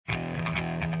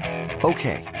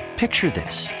Okay, picture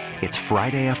this. It's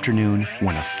Friday afternoon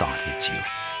when a thought hits you.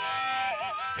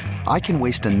 I can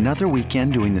waste another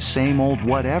weekend doing the same old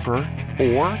whatever,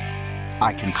 or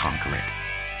I can conquer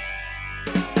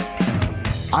it.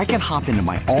 I can hop into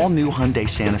my all-new Hyundai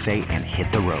Santa Fe and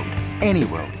hit the road. Any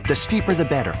road. The steeper the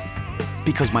better.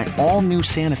 Because my all-new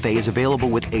Santa Fe is available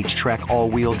with H-Track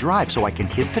all-wheel drive, so I can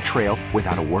hit the trail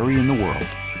without a worry in the world.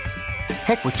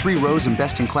 Heck, with 3 rows and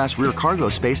best-in-class rear cargo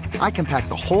space, I can pack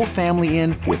the whole family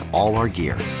in with all our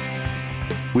gear.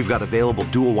 We've got available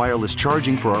dual wireless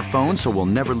charging for our phones, so we'll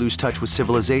never lose touch with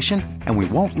civilization, and we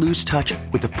won't lose touch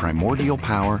with the primordial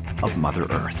power of Mother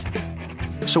Earth.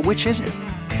 So which is it?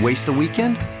 Waste the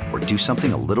weekend or do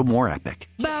something a little more epic?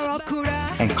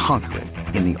 And conquer it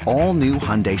in the all-new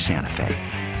Hyundai Santa Fe.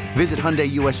 Visit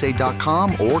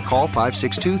HyundaiUSA.com or call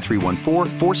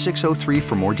 562-314-4603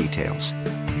 for more details.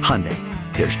 Hyundai,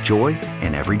 there's joy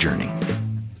in every journey.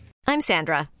 I'm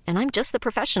Sandra, and I'm just the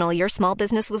professional your small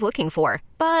business was looking for.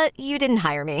 But you didn't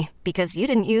hire me because you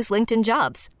didn't use LinkedIn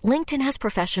Jobs. LinkedIn has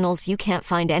professionals you can't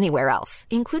find anywhere else,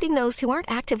 including those who aren't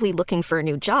actively looking for a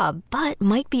new job, but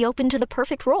might be open to the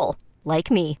perfect role, like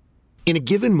me. In a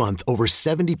given month, over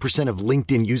 70% of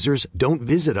LinkedIn users don't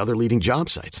visit other leading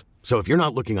job sites. So if you're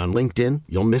not looking on LinkedIn,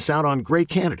 you'll miss out on great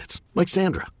candidates like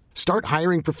Sandra. Start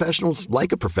hiring professionals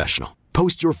like a professional.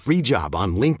 Post your free job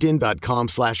on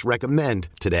linkedin.com/recommend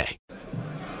today.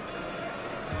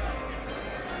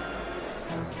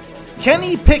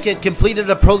 Kenny Pickett completed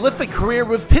a prolific career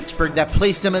with Pittsburgh that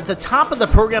placed him at the top of the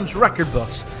program's record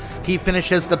books. He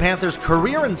finished as the Panthers'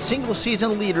 career and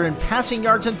single-season leader in passing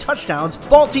yards and touchdowns,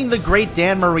 vaulting the great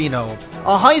Dan Marino.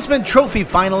 A Heisman Trophy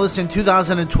finalist in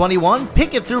 2021,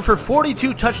 Pickett threw for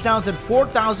 42 touchdowns and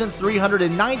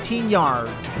 4,319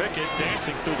 yards. Pickett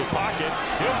dancing through the pocket.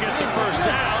 He'll get the first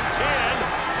down. 10,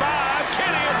 5,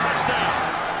 Kenny, a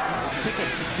touchdown. Pickett,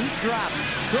 deep drop.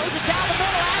 Throws it down the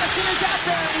middle. Addison is out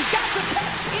there, and he's got the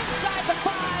catch inside the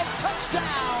 5.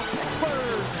 Touchdown,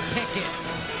 Pittsburgh. Pickett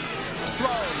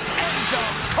throws, end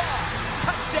zone, caught.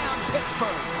 Touchdown,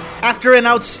 Pittsburgh. After an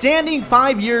outstanding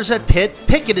 5 years at Pitt,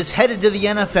 Pickett is headed to the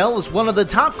NFL as one of the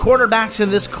top quarterbacks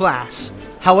in this class.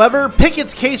 However,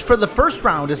 Pickett's case for the first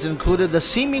round has included the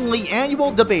seemingly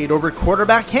annual debate over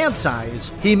quarterback hand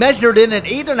size. He measured in at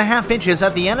 8.5 inches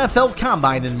at the NFL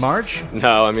Combine in March.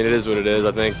 No, I mean, it is what it is.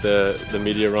 I think the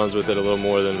media runs with it a little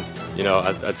more than,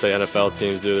 I'd say NFL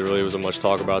teams do. There really wasn't much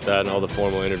talk about that in all the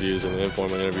formal interviews and the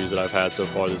informal interviews that I've had so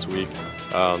far this week.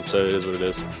 So it is what it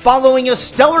is. Following a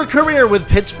stellar career with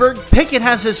Pittsburgh, Pickett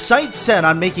has his sights set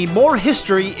on making more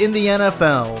history in the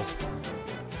NFL.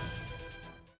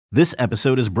 This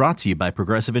episode is brought to you by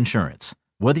Progressive Insurance.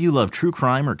 Whether you love true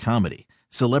crime or comedy,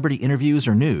 celebrity interviews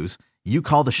or news, you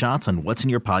call the shots on what's in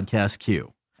your podcast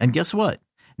queue. And guess what?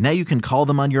 Now you can call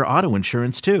them on your auto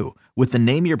insurance too with the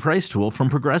Name Your Price tool from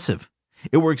Progressive.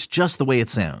 It works just the way it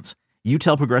sounds. You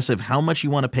tell Progressive how much you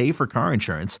want to pay for car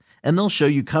insurance, and they'll show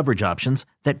you coverage options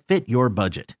that fit your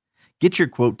budget. Get your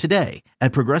quote today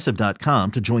at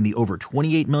Progressive.com to join the over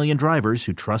 28 million drivers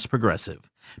who trust Progressive.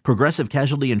 Progressive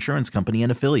Casualty Insurance Company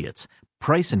and Affiliates.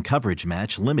 Price and coverage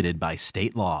match limited by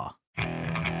state law.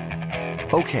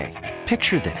 Okay,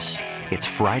 picture this. It's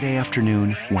Friday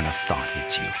afternoon when a thought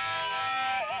hits you.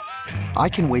 I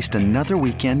can waste another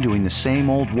weekend doing the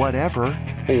same old whatever,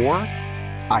 or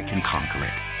I can conquer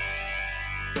it.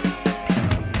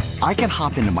 I can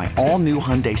hop into my all-new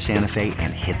Hyundai Santa Fe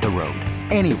and hit the road.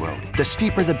 Any road. The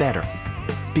steeper the better.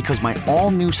 Because my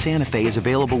all-new Santa Fe is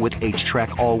available with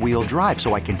H-Track all-wheel drive,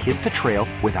 so I can hit the trail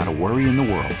without a worry in the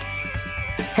world.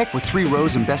 Heck, with 3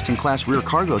 rows and best-in-class rear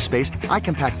cargo space, I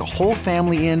can pack the whole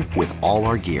family in with all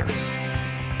our gear.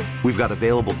 We've got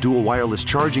available dual wireless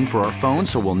charging for our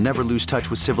phones, so we'll never lose touch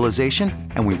with civilization,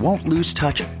 and we won't lose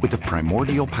touch with the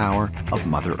primordial power of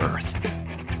Mother Earth.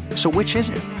 So which is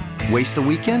it? Waste the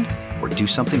weekend or do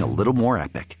something a little more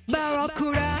epic?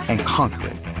 And conquer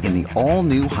it in the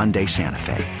all-new Hyundai Santa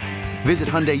Fe. Visit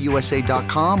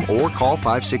HyundaiUSA.com or call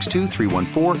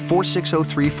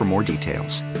 562-314-4603 for more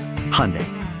details. Hyundai,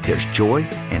 there's joy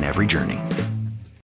in every journey.